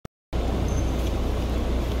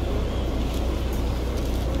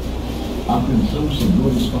Atenção,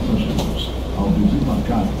 senhores passageiros. Ao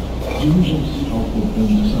desembarcar, dirijam-se ao portão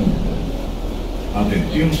de saída.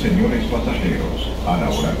 Atención, señores pasajeros. A la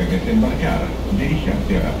hora de desembarcar,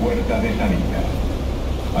 diríjanse a la puerta de salida.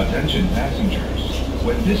 Attention passengers.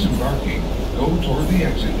 When disembarking, go toward the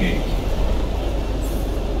exit gate.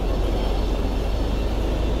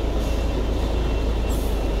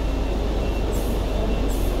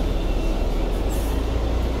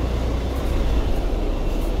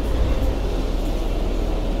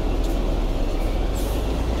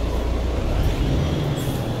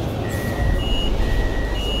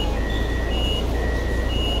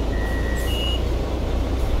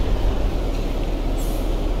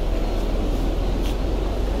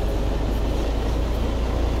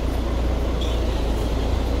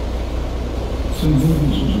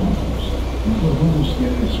 Senhores usuários, informamos que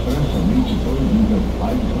é expressamente proibida a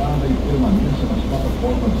entrada e permanência nas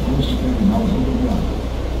plataformas deste terminal rodoviário.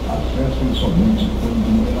 Acessem somente quando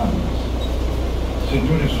numeradas.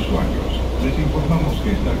 Señores usuarios, les informamos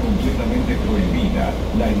que está completamente prohibida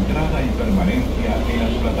la entrada y permanencia en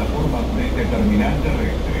las plataformas de este terminal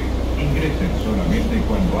terrestre. Ingresen solamente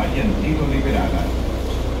cuando hayan sido liberadas.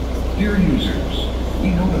 Dear users, we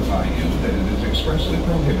notify you that it is expressly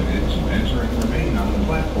prohibited to enter and remain on the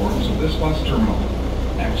platforms of this bus terminal.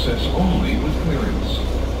 Access only with clearance.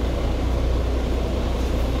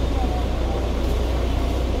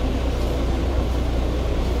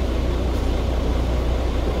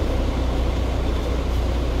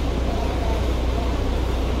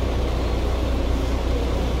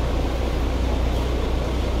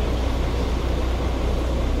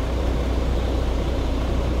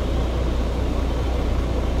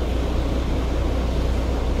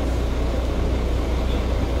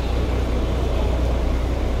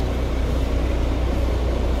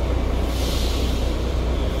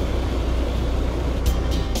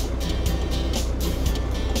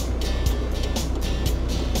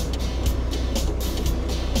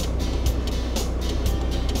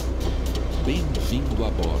 Bem-vindo a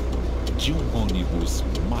bordo de um ônibus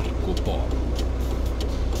Marcopolo.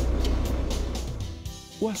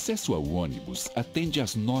 O acesso ao ônibus atende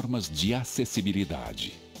às normas de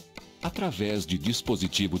acessibilidade. Através de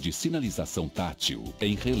dispositivo de sinalização tátil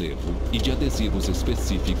em relevo e de adesivos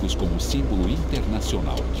específicos com o símbolo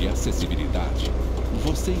internacional de acessibilidade,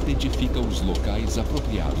 você identifica os locais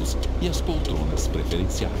apropriados e as poltronas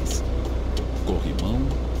preferenciais. Corrimão,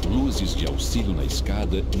 luzes de auxílio na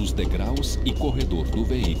escada, nos degraus e corredor do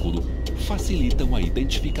veículo facilitam a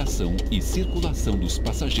identificação e circulação dos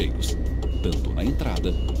passageiros, tanto na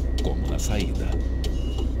entrada como na saída.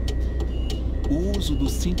 O uso do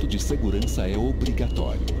cinto de segurança é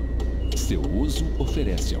obrigatório. Seu uso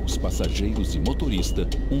oferece aos passageiros e motorista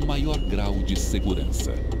um maior grau de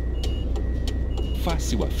segurança.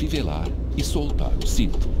 Fácil afivelar e soltar o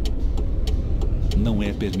cinto. Não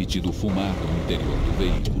é permitido fumar no interior do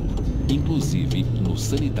veículo, inclusive no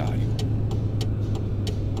sanitário.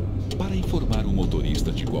 Para informar o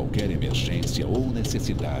motorista de qualquer emergência ou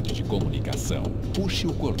necessidade de comunicação, puxe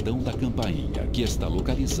o cordão da campainha que está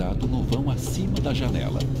localizado no vão acima da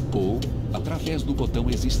janela ou através do botão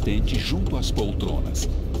existente junto às poltronas,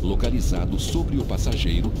 localizado sobre o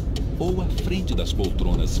passageiro ou à frente das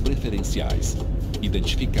poltronas preferenciais,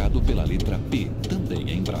 identificado pela letra P,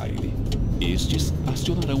 também em braille. Estes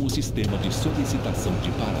acionarão o sistema de solicitação de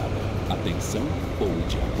parada, atenção ou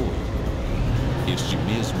de apoio. Este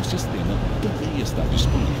mesmo sistema também está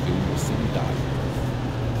disponível no sanitário.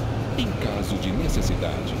 Em caso de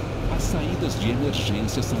necessidade, as saídas de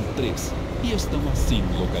emergência são 3 e estão assim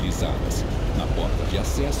localizadas: na porta de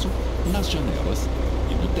acesso, nas janelas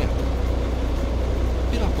e no teto.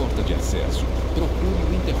 Pela porta de acesso, procure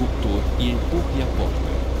o interruptor e empurre a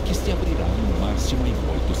porta, que se abrirá no máximo em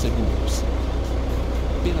 8 segundos.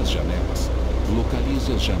 Pelas janelas,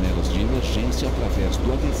 localize as janelas de emergência através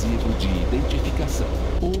do adesivo de identificação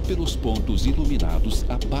ou pelos pontos iluminados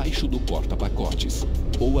abaixo do porta-pacotes,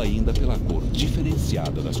 ou ainda pela cor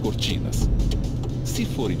diferenciada das cortinas. Se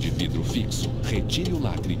forem de vidro fixo, retire o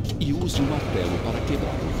lacre e use o martelo para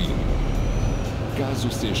quebrar o vidro.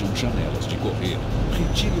 Caso sejam janelas de correr,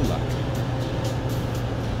 retire o lacre.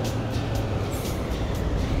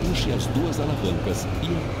 Puxe as 2 alavancas e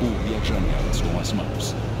empurre as janelas com as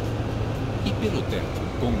mãos. E pelo teto,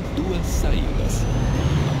 com 2 saídas.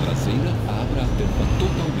 Na traseira, abra a tampa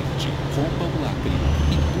totalmente, rompa o lacre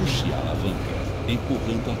e puxe a alavanca,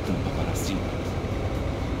 empurrando a tampa para cima.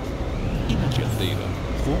 E na dianteira,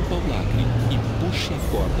 rompa o lacre e puxe a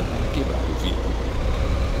corda para quebrar o vidro.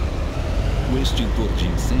 O extintor de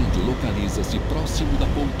incêndio localiza-se próximo da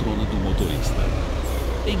poltrona do motorista.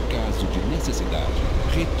 Em caso de necessidade,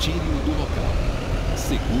 retire-o do local.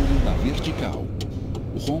 Segure-o na vertical.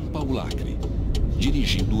 Rompa o lacre,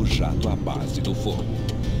 dirigindo o jato à base do fogo.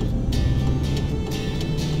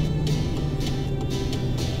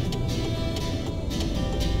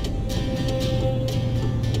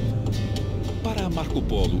 Para a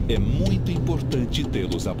Marcopolo é muito importante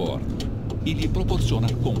tê-los a bordo e lhe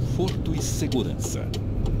proporcionar conforto e segurança.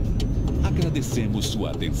 Agradecemos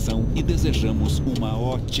sua atenção e desejamos uma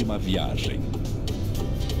ótima viagem.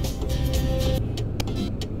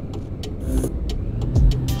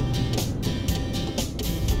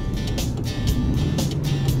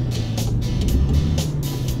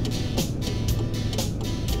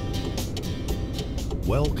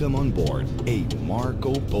 Welcome on board a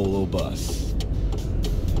Marcopolo bus.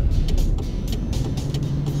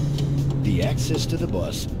 The access to the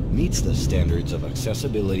bus meets the standards of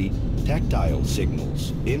accessibility, tactile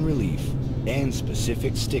signals in relief, and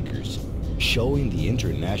specific stickers showing the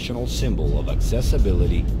international symbol of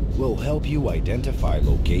accessibility will help you identify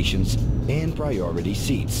locations and priority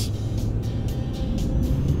seats.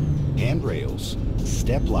 Handrails,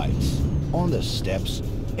 step lights on the steps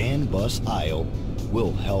and bus aisle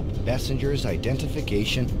will help passengers'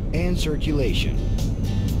 identification and circulation,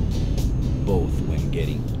 both when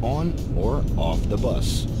getting on or off the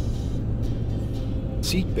bus.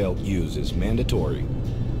 Seatbelt use is mandatory,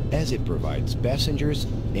 as it provides passengers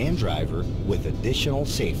and driver with additional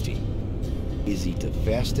safety. Easy to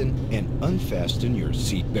fasten and unfasten your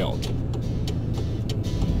seatbelt.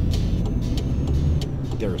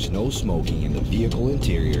 There is no smoking in the vehicle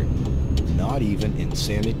interior, not even in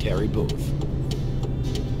sanitary booth.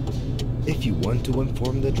 If you want to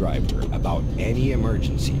inform the driver about any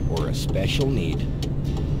emergency or a special need,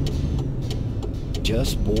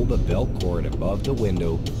 just pull the belt cord above the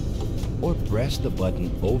window or press the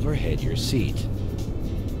button overhead your seat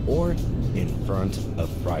or in front of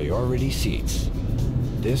priority seats.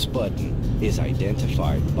 This button is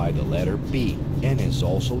identified by the letter P and is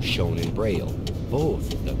also shown in Braille.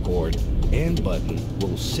 Both the cord and button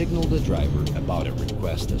will signal the driver about a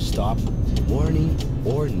request to stop, warning,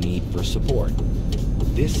 or need for support.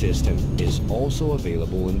 This system is also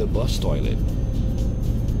available in the bus toilet.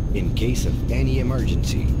 In case of any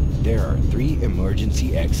emergency, there are 3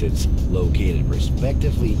 emergency exits located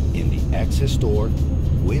respectively in the access door,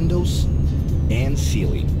 windows, and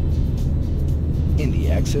ceiling. In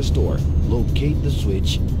the access door, locate the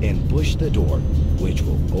switch and push the door, which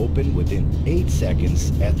will open within 8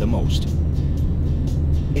 seconds at the most.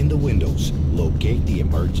 In the windows, locate the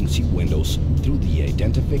emergency windows through the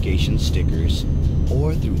identification stickers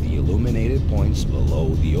or through the illuminated points below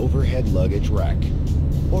the overhead luggage rack,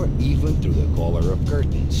 or even through the collar of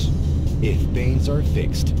curtains. If panes are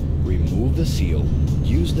fixed, remove the seal,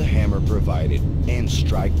 use the hammer provided, and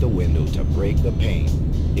strike the window to break the pane.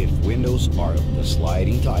 If windows are of the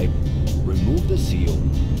sliding type, remove the seal,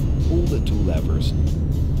 pull the 2 levers,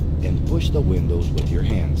 and push the windows with your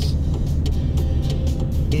hands.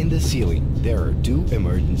 In the ceiling, there are 2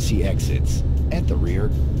 emergency exits. At the rear,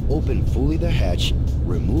 open fully the hatch,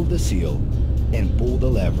 remove the seal, and pull the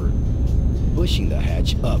lever, pushing the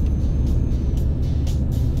hatch up.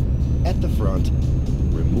 At the front,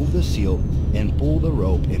 remove the seal and pull the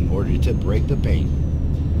rope in order to break the pane.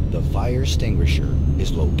 The fire extinguisher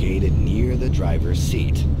is located near the driver's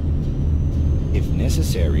seat. If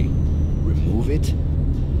necessary, remove it,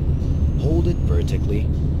 hold it vertically,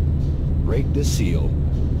 break the seal,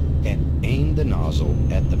 and aim the nozzle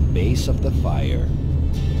at the base of the fire.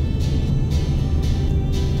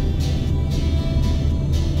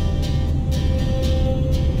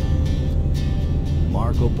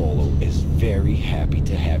 Marcopolo is very happy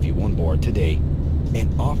to have you on board today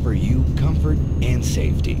and offer you comfort and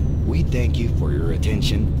safety. We thank you for your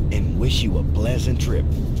attention and wish you a pleasant trip.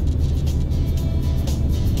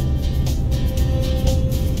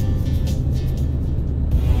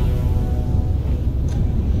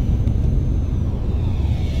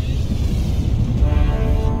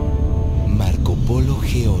 Marcopolo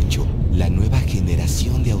G8, la nueva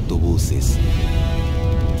generación de autobuses.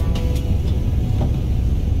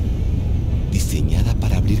 Diseñada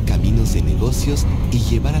para abrir caminos de negocios y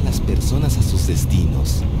llevar a las personas a sus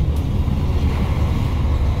destinos.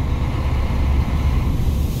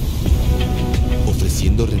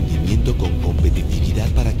 Ofreciendo rendimiento con competitividad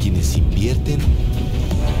para quienes invierten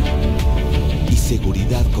y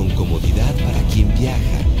seguridad con comodidad para quien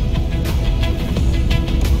viaja.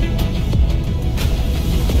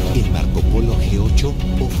 El Marcopolo G8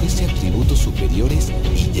 ofrece atributos superiores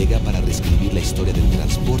y llega para reescribir la historia del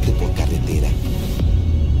transporte por carretera.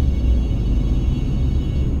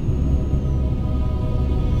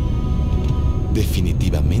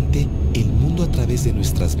 Definitivamente, el mundo a través de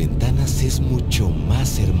nuestras ventanas es mucho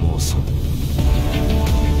más hermoso.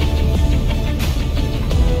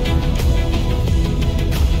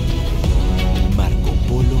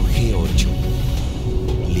 Marcopolo G8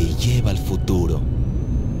 le lleva al futuro.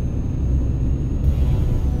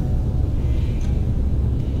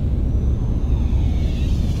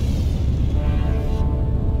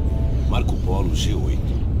 Marcopolo G8,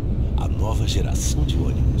 a nova geração de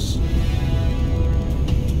ônibus.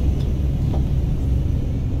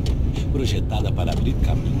 Projetada para abrir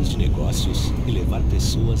caminhos de negócios e levar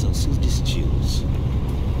pessoas aos seus destinos.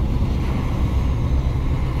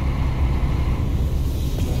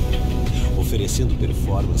 Oferecendo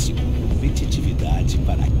performance com competitividade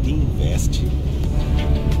para quem investe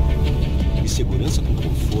e segurança com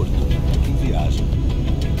conforto para quem viaja.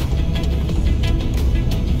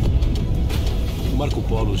 O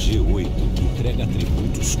Marcopolo G8 entrega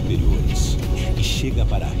atributos superiores e chega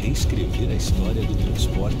para reescrever a história do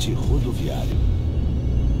transporte rodoviário.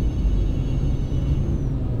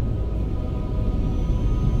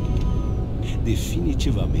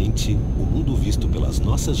 Definitivamente, o mundo visto pelas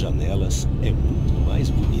nossas janelas é muito mais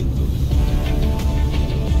bonito.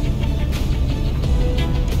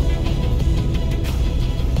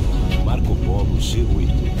 Marcopolo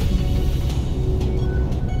G8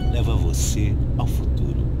 leva você ao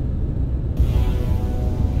futuro.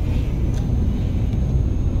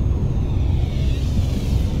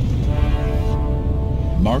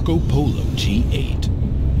 Marcopolo G8,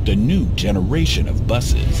 the new generation of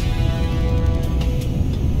buses.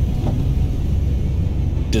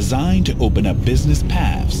 Designed to open up business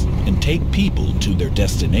paths and take people to their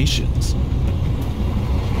destinations.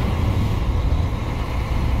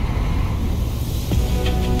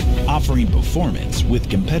 Offering performance with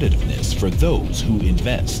competitiveness for those who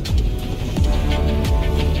invest.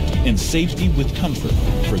 And safety with comfort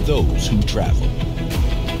for those who travel.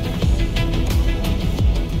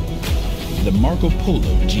 The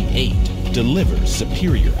Marcopolo G8 delivers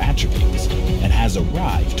superior attributes and has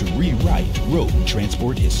arrived to rewrite road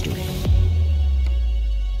transport history.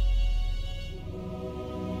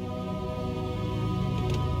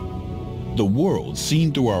 The world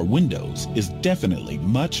seen through our windows is definitely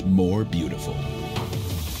much more beautiful.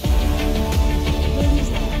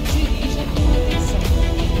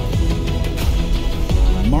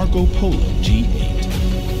 Marcopolo G8,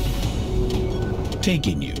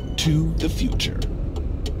 taking you to the future.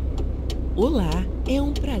 Olá, é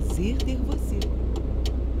um prazer ter você.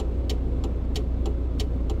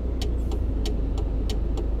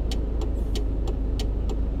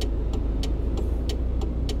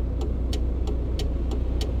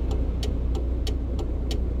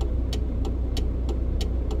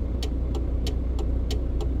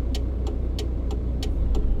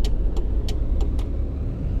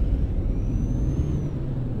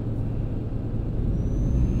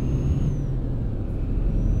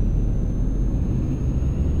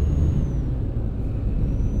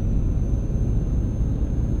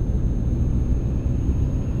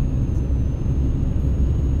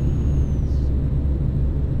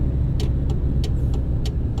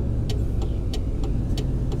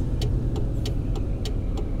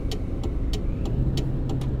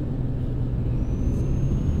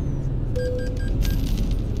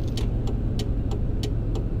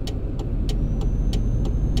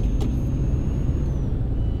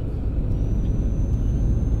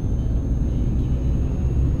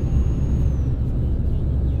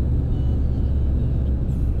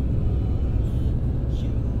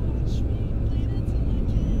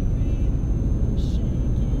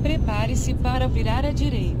 Prepare-se para virar à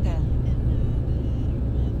direita.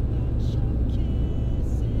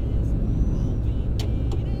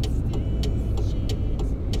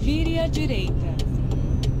 Vire à direita.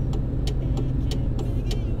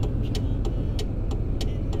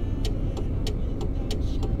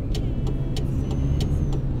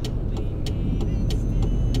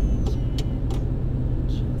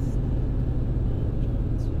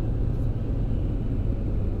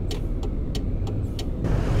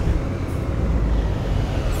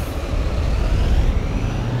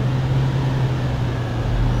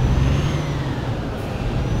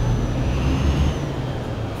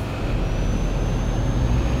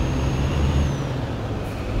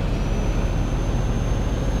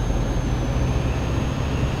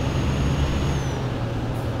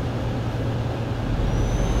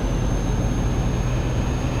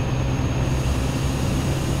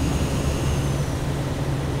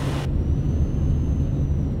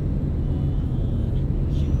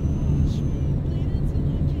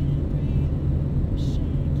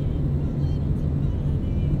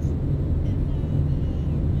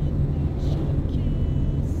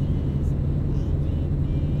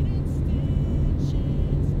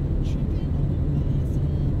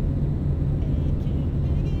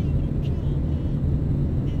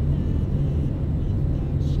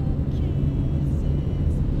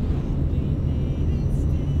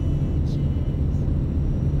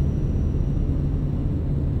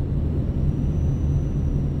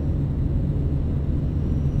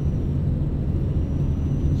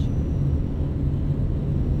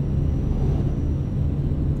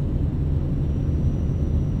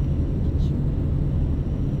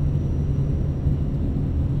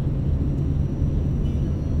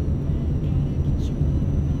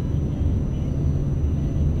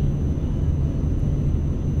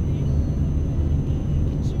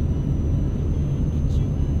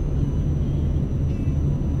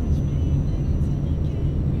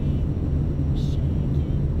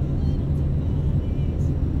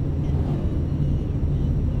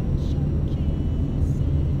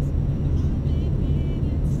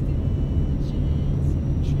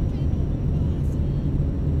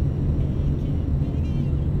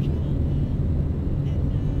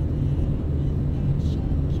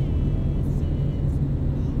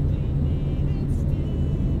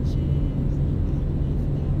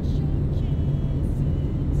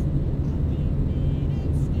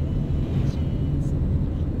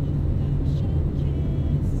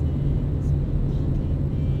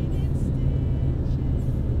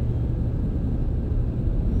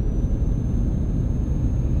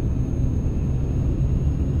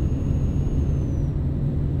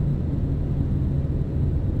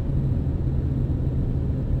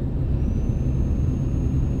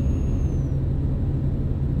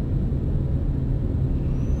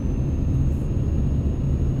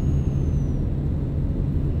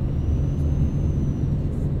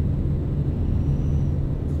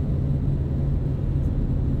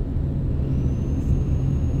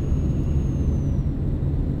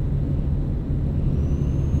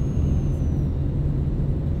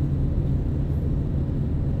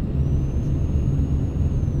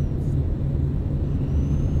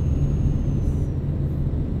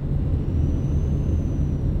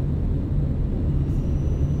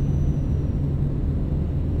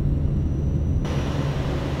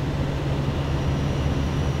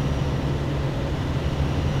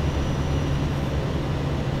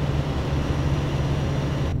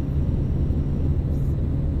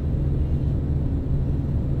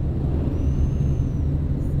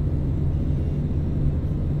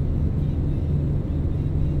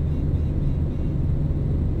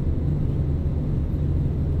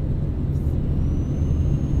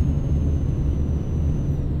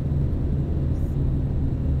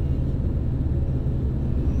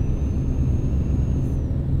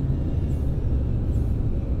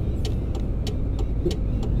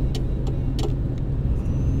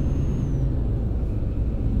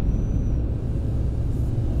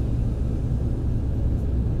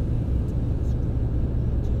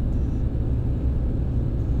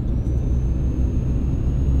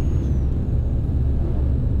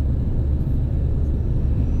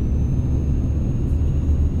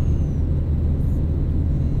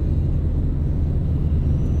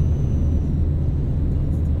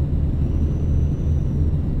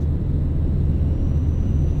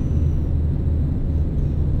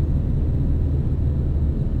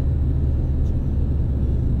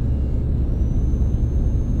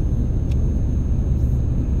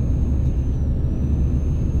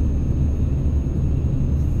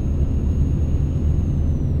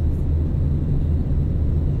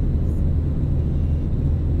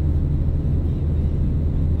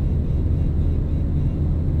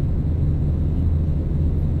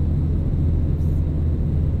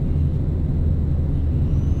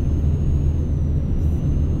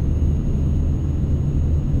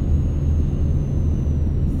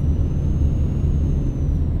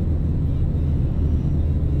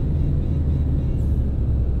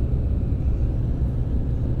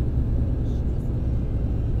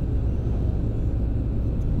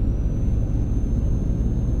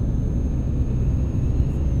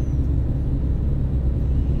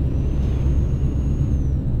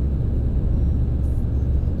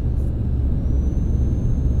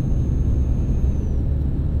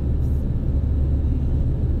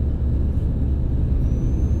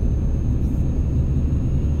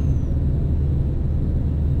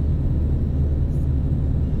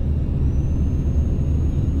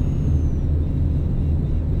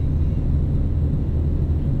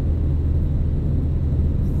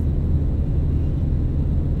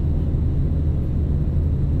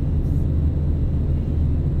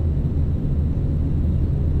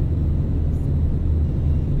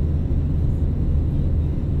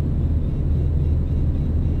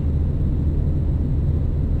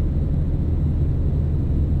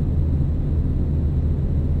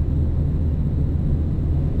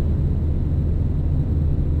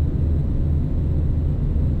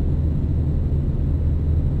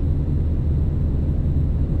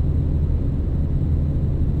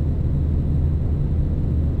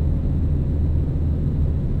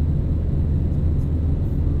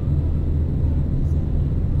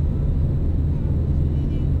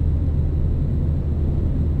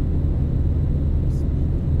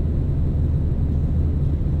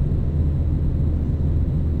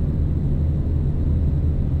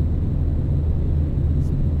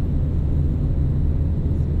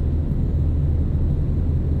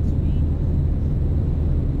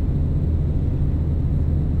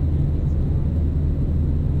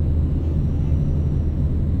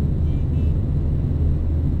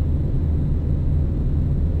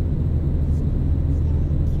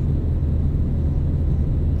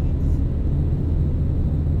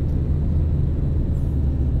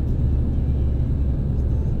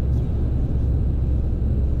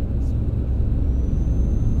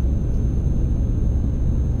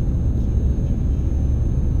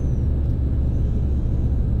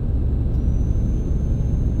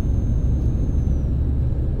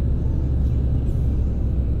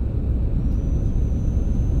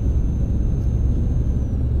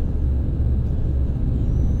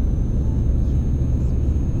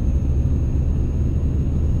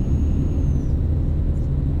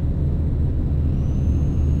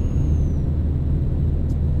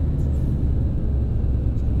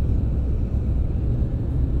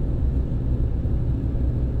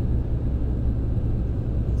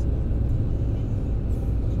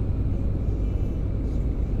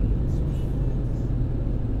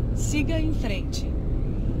 Siga em frente.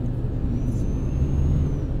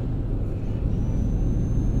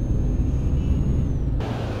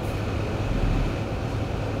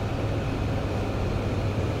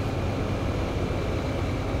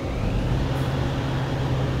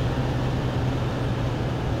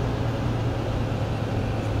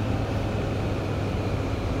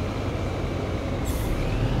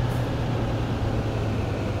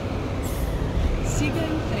 Siga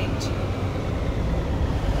em frente.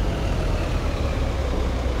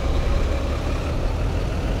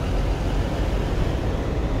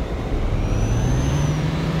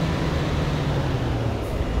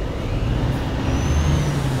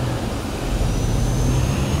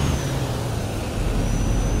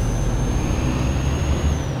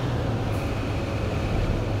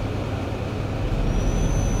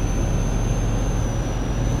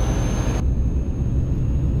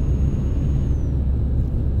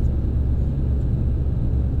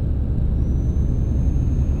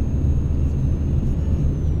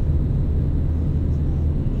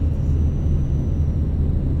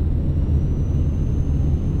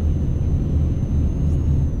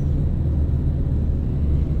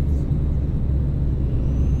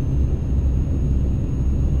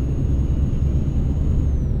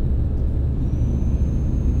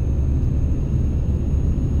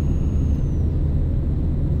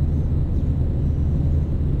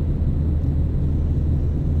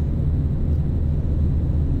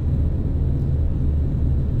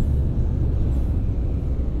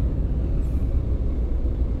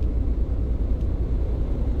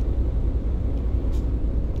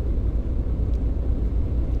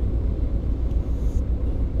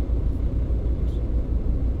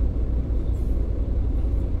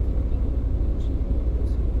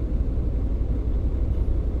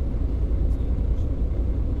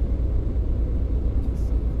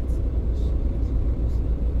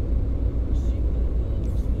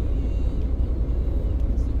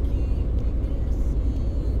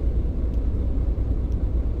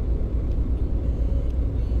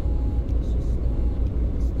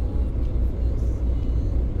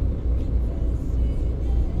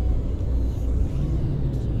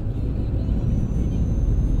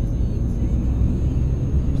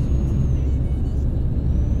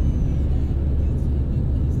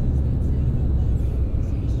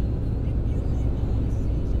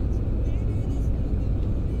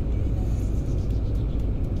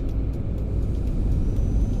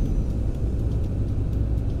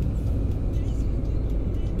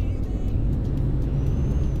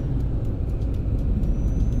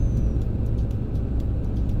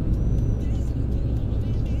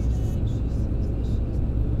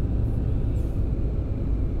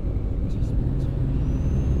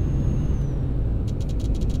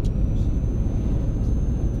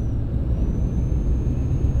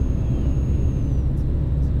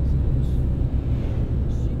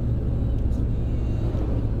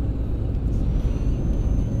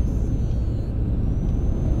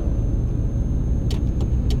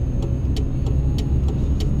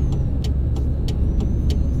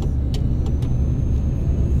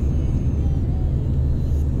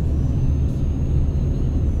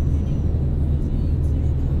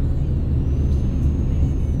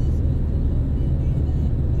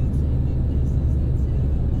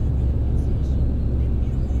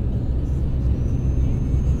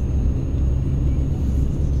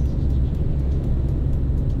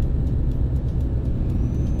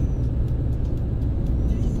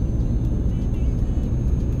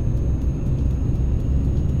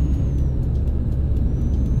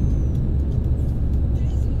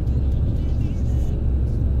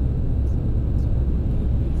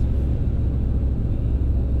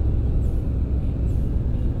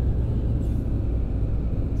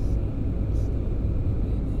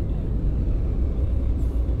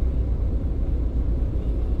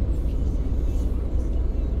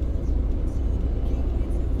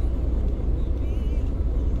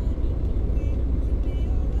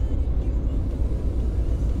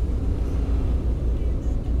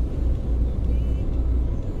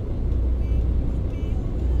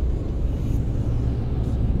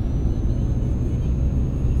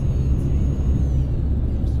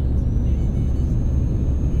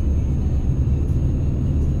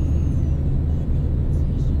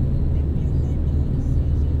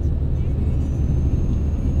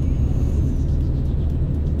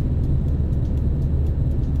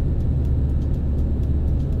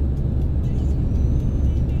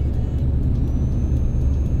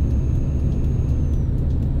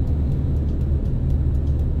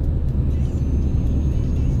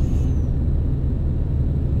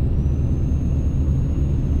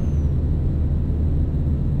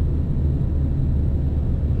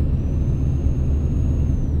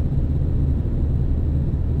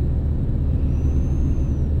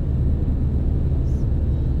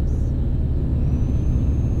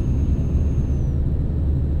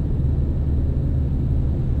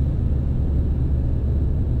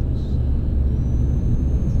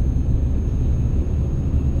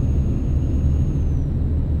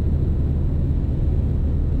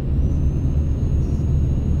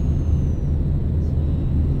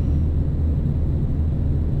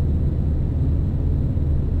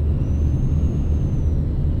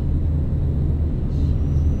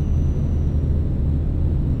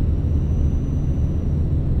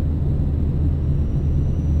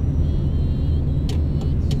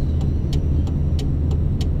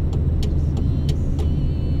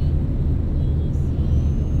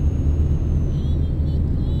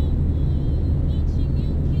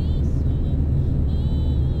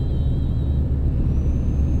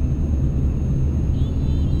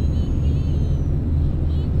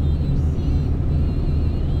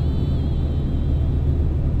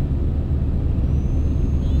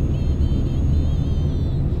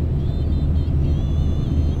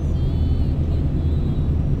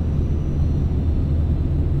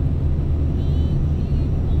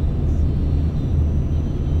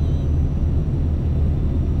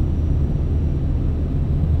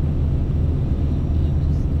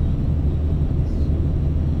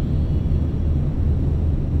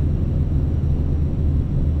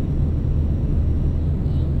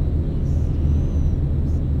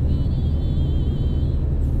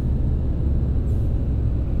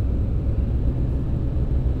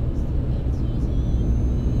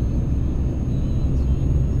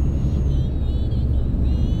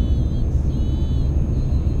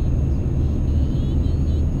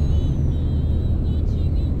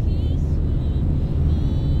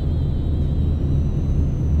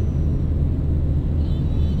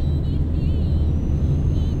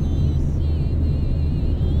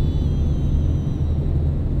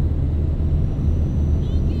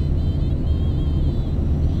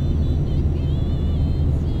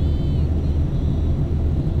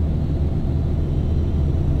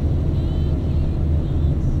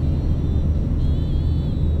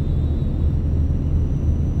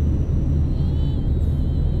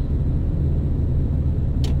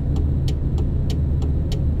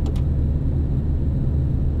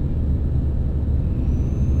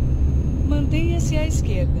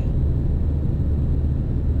 esquerda.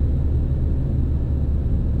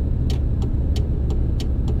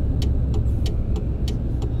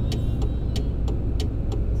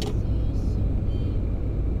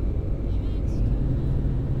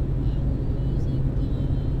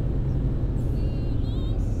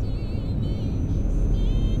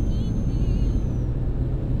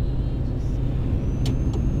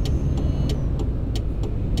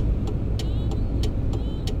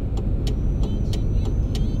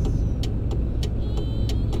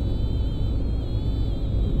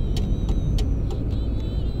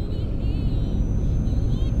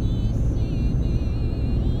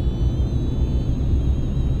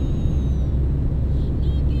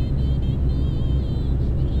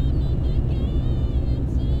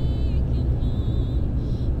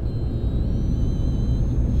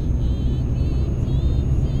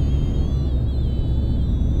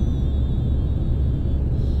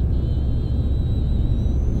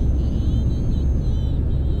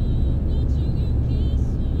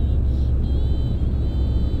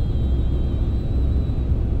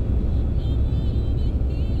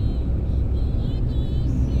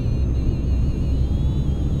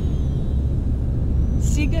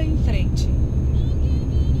 Siga em frente.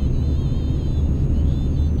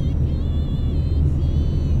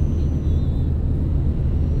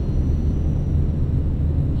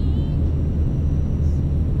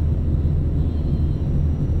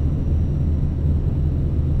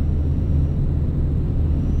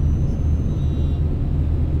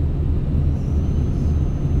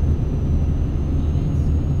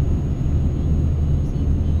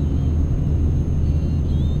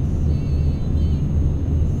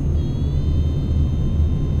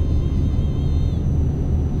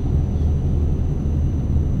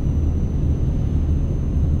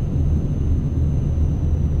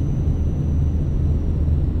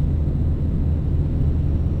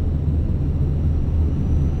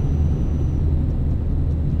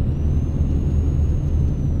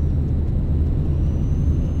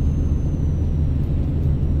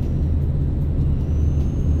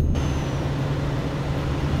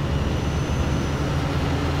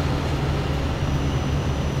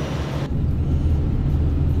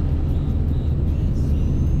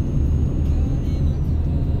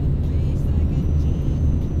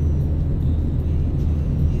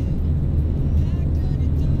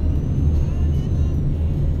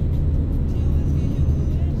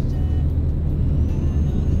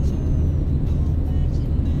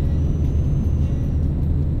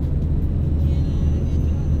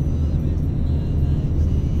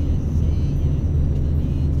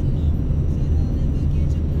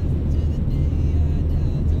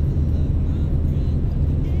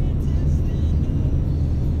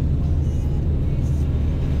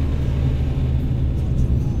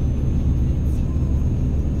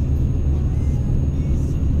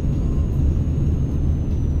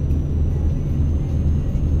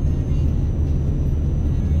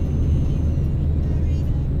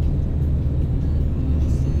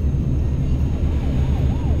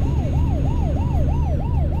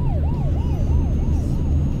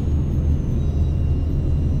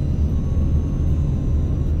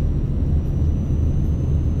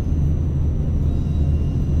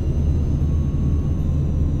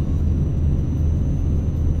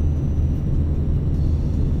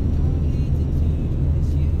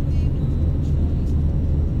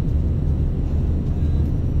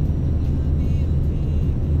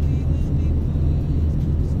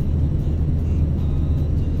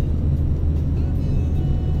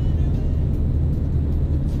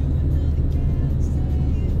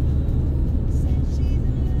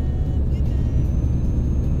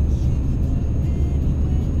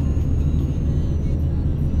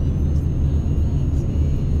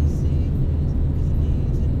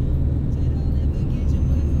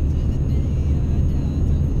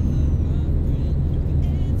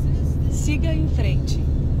 Siga em frente.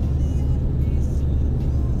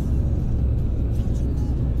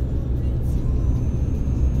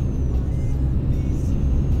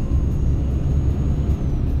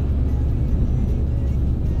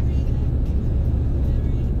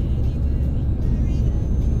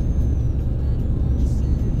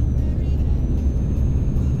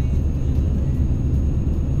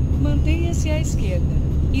 Mantenha-se à esquerda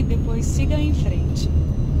e depois siga em frente.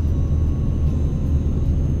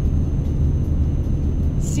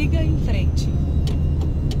 Siga em frente.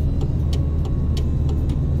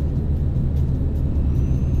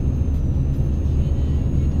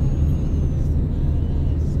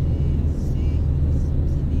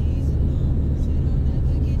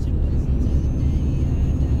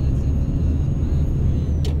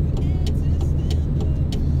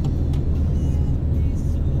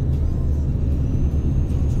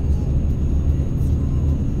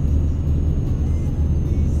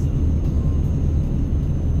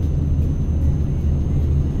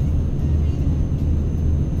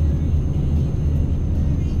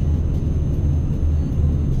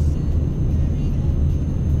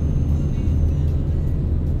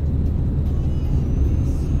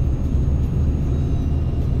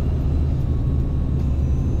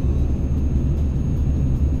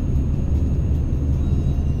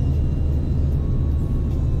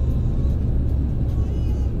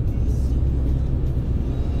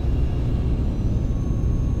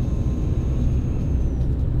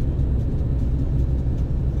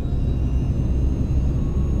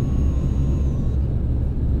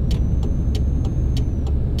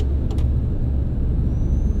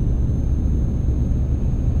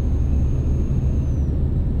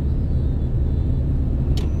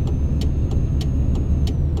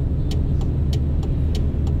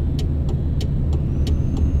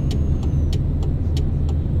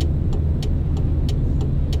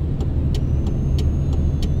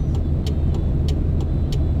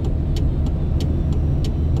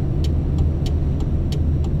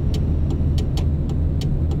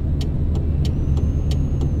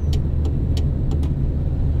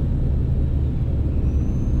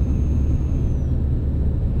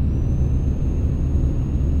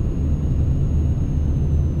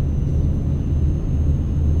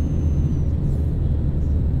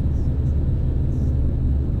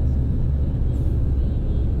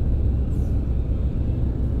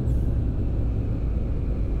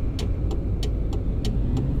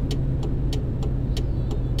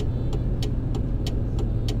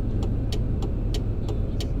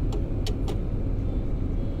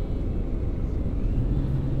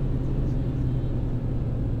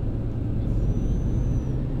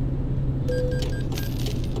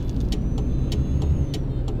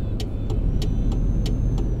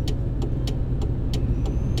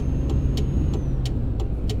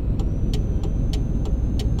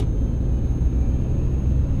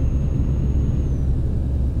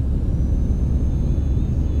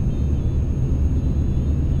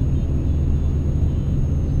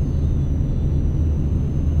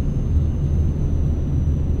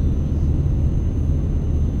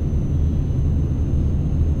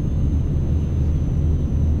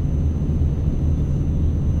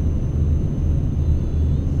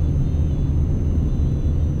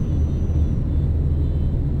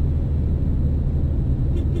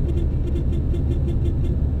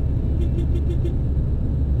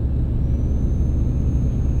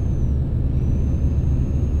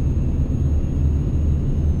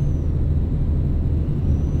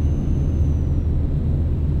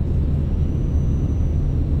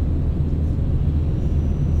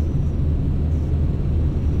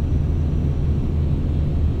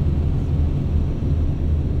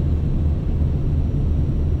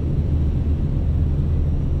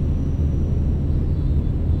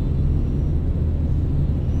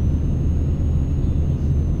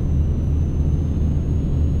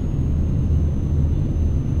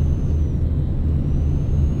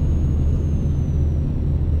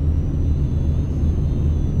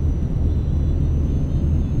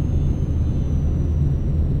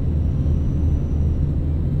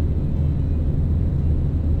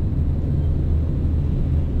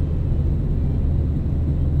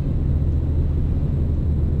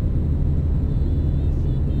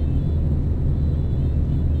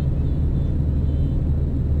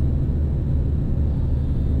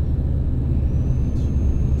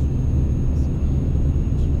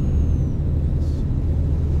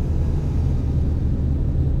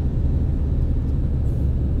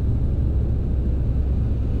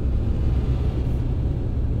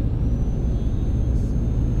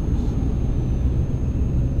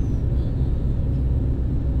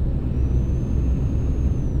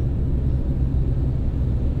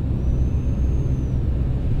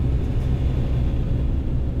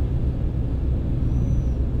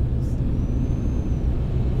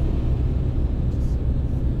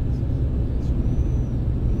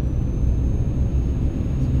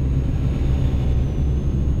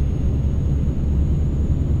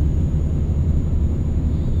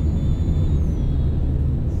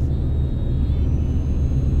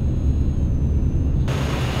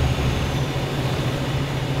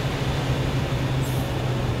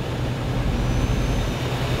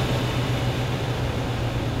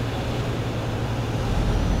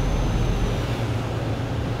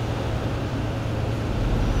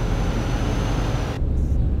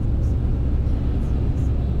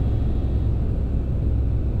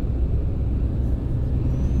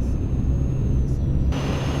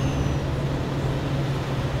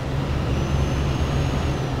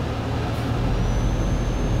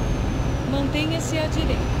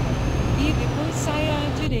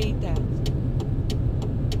 direita.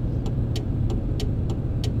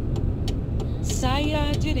 Saia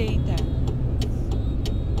à direita.